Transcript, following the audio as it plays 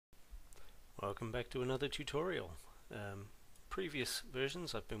Welcome back to another tutorial. Previous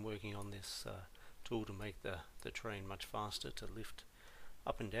versions I've been working on this tool to make the terrain much faster to lift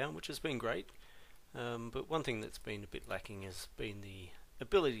up and down, which has been great. But one thing that's been a bit lacking has been the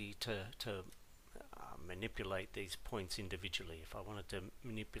ability to manipulate these points individually. If I wanted to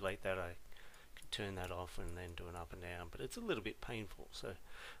manipulate that, I could turn that off and then do an up and down, but it's a little bit painful. So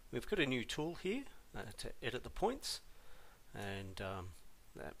we've got a new tool here to edit the points, and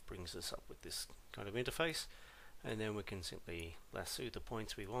that brings us up with this kind of interface, and then we can simply lasso the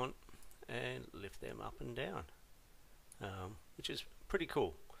points we want and lift them up and down, which is pretty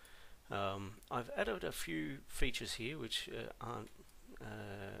cool. I've added a few features here which aren't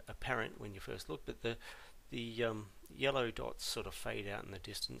apparent when you first look, but the yellow dots sort of fade out in the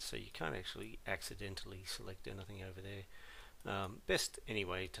distance, so you can't actually accidentally select anything over there. Best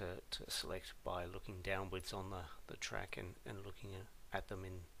anyway to select by looking downwards on the track and looking at them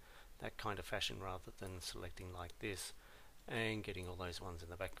in that kind of fashion, rather than selecting like this and getting all those ones in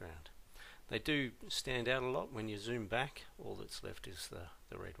the background. They do stand out a lot when you zoom back. All that's left is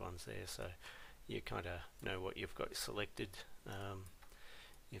the red ones there, so you kind of know what you've got selected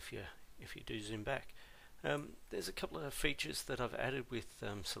if you do zoom back. There's a couple of features that I've added with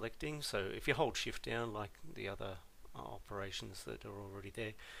selecting. So if you hold shift down like the other operations that are already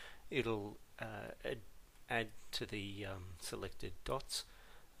there, it'll add to the selected dots,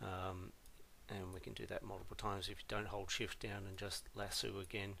 and we can do that multiple times. If you don't hold shift down and just lasso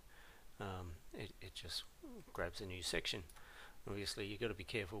again, it just grabs a new section. Obviously you've got to be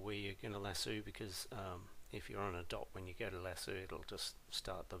careful where you're going to lasso, because if you're on a dot, when you go to lasso, it'll just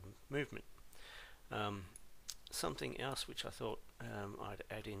start the movement. Something else which I thought I'd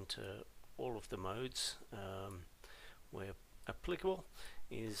add into all of the modes where applicable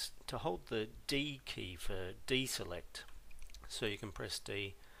is to hold the D key for deselect. So you can press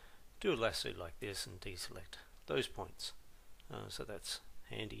D, do a lasso like this, and deselect those points. So that's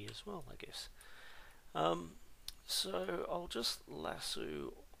handy as well, I guess. So I'll just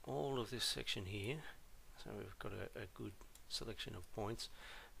lasso all of this section here, so we've got a good selection of points.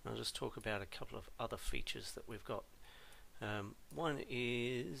 I'll just talk about a couple of other features that we've got. One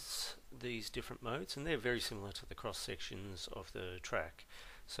is these different modes, and they're very similar to the cross sections of the track.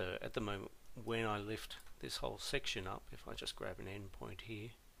 So at the moment, when I lift this whole section up, if I just grab an end point here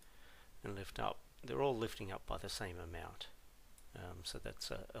and lift up, they're all lifting up by the same amount. So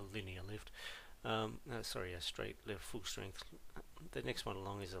that's a linear lift. Sorry, a straight lift, full strength. The next one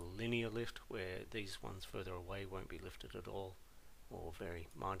along is a linear lift, where these ones further away won't be lifted at all, or very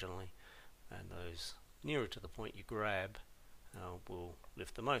marginally, and those nearer to the point you grab will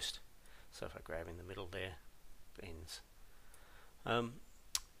lift the most. So if I grab in the middle there, bends.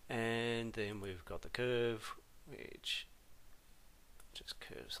 And then we've got the curve, which just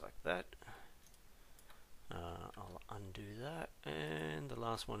curves like that. I'll undo that, and the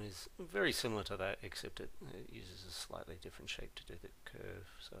last one is very similar to that, except it uses a slightly different shape to do the curve.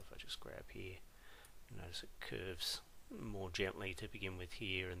 So if I just grab here, notice it curves more gently to begin with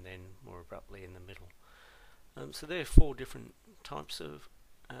here, and then more abruptly in the middle. So there are 4 different types of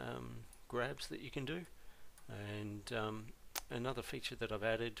grabs that you can do, and another feature that I've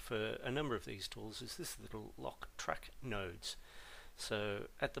added for a number of these tools is this little lock track nodes. So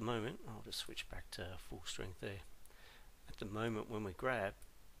at the moment, I'll just switch back to full strength there. At the moment when we grab,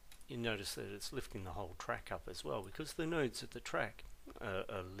 you notice that it's lifting the whole track up as well, because the nodes of the track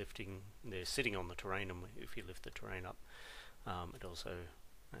are lifting, they're sitting on the terrain, and if you lift the terrain up, it also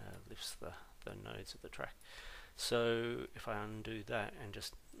lifts the nodes of the track. So if I undo that and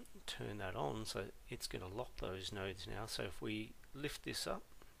just turn that on, so it's going to lock those nodes now. So if we lift this up,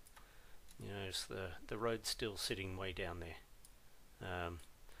 you notice the road's still sitting way down there.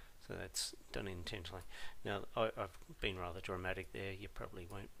 So that's done intentionally. Now I've been rather dramatic there. You probably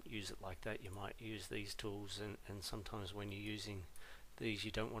won't use it like that. You might use these tools, and sometimes when you're using these,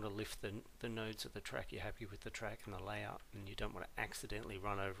 you don't want to lift the nodes of the track. You're happy with the track and the layout, and you don't want to accidentally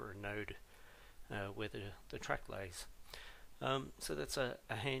run over a node where the track lays. So that's a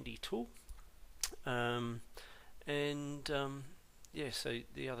handy tool. Yeah, so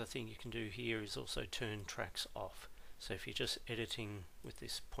the other thing you can do here is also turn tracks off. So if you're just editing with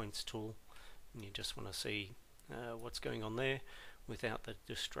this points tool and you just want to see what's going on there without the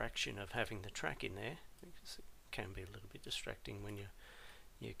distraction of having the track in there, because it can be a little bit distracting when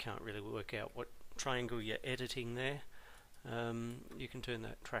you can't really work out what triangle you're editing there, you can turn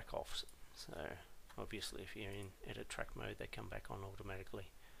that track off. So obviously if you're in edit track mode, they come back on automatically.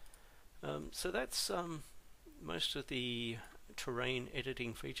 So that's most of the terrain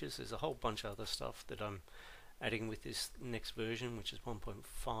editing features. There's a whole bunch of other stuff that I'm adding with this next version, which is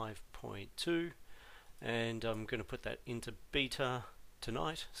 1.5.2, and I'm going to put that into beta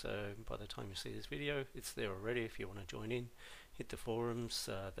tonight, so by the time you see this video it's there already. If you want to join in, hit the forums,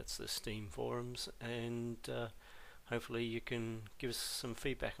 that's the Steam forums, and hopefully you can give us some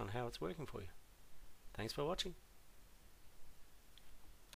feedback on how it's working for you. Thanks for watching.